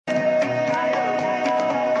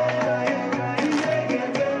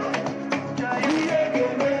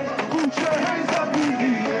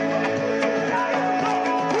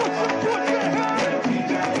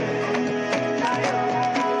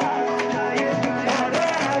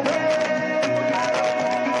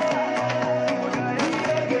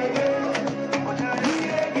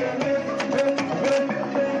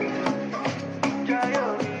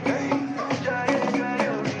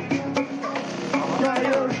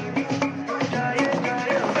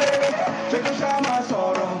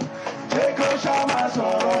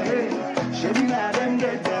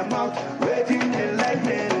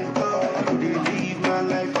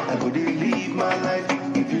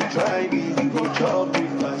go chop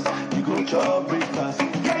breakfast, you go chop breakfast.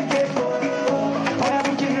 Get it, boy. Why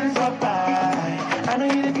haven't you hands up high? I know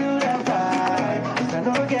you the feel that vibe, 'cause I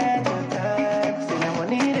know get your time. Say I'm gonna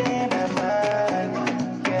need it in my mind.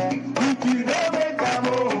 Yeah. If you know make a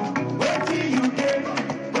move, wait till you get,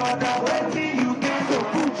 brother, wait till you get. So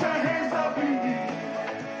put your hands up in the air.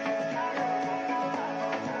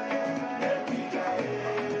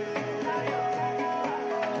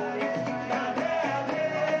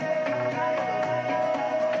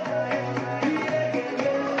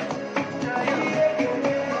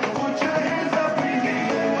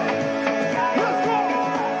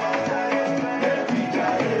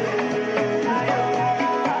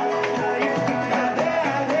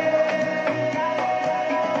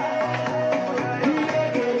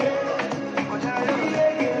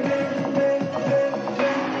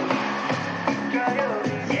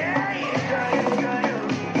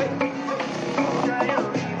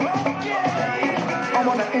 I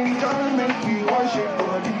wanna enjoy, make you wash your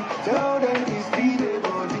body. Tell them it's the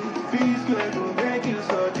body. Psquare go make you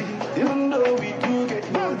study. Even though we do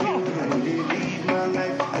get money, I go dey live my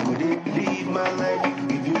life. I go dey live my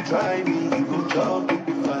life. If you try me, you go chop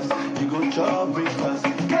breakfast. You go chop breakfast.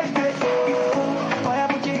 Get it, oh. Why I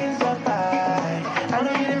put your hands up high? I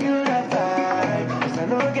know you feel that vibe, 'cause I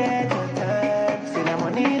know get your time. Say that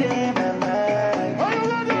money in my mind.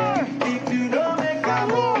 If you don't make a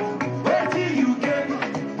move, wait till you get,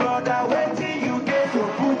 brother, wait till you get. So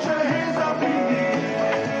put your hands up in the air.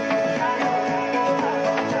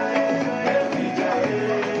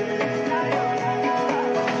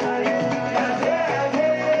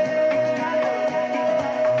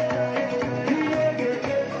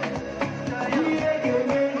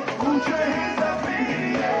 Put your hands up in the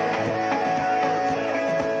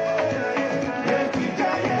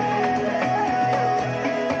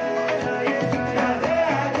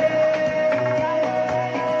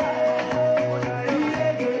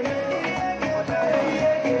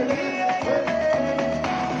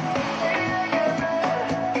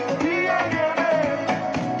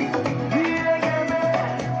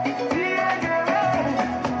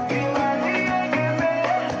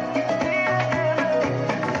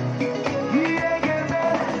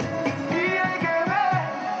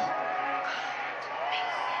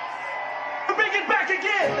Bring it back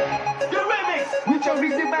again. Your remix. With your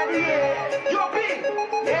everybody here. Your beat.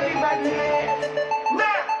 Everybody here.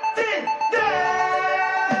 Nothing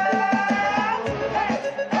down. Hey,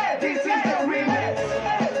 hey, this is the remix.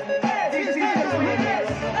 Hey, this is the remix.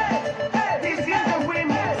 Hey, this is the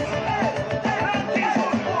remix.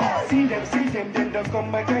 See them, then don't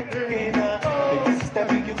come back again. This is the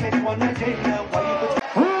big you can wanna take now. Why you put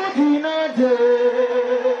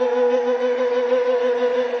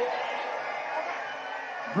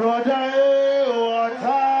brother, what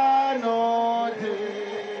I know.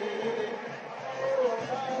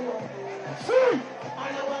 See,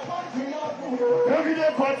 every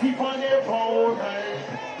day party for the phone.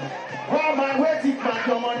 While my waiting man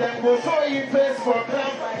come on them go show you face for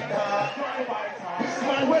club like that. This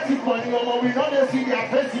man waiting for you, we know they see their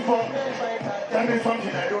face for. Tell me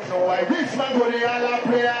something I don't know why. Which man go the Allah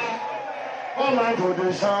prayer? Oh man go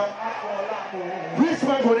the shout. Which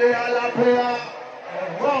man go the Allah prayer?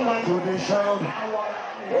 Come on to the shout.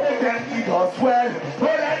 They can eat us well.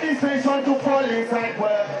 But let this nation to fall inside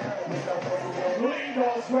well.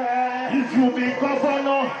 If you be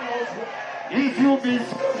governor, if you be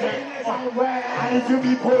and if you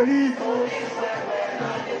be police, oh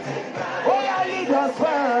yeah, lead us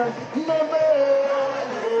well. No,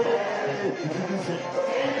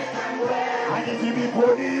 and if you be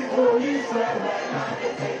police,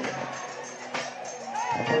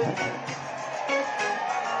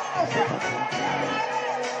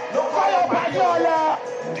 no fire Payola.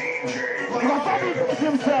 Because he knows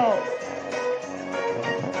himself.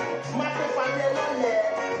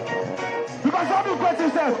 Because somebody quit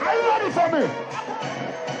himself. Are you ready for me?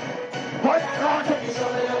 What?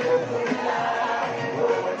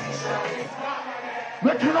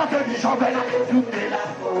 Make you not take the shovel and do the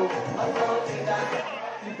laugh.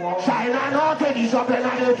 China not take the shovel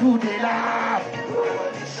and do the laugh.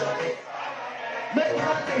 Make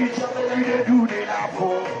not take the shovel and do the laugh.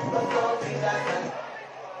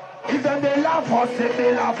 If them they laugh us, if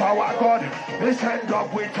they laugh our God, they send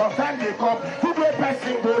up with us and they come. Who will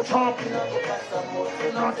person go chop?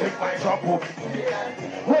 Not take my job up.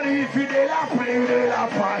 Well, if you they laugh, you they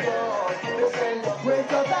laugh right. They send up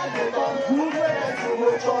with us and they come. Who will person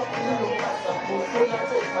go chop? Not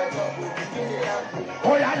take my job up.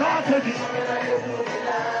 Oh, yeah, not take it.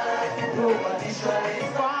 Nobody shall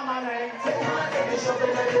farm and take my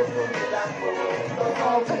Yo,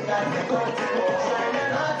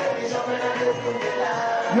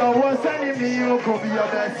 what's enemy? You could be your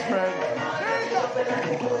best friend.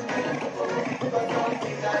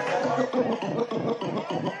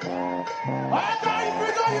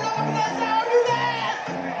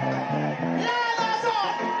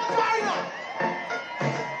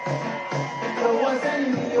 What's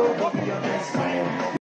enemy? You could be your best friend.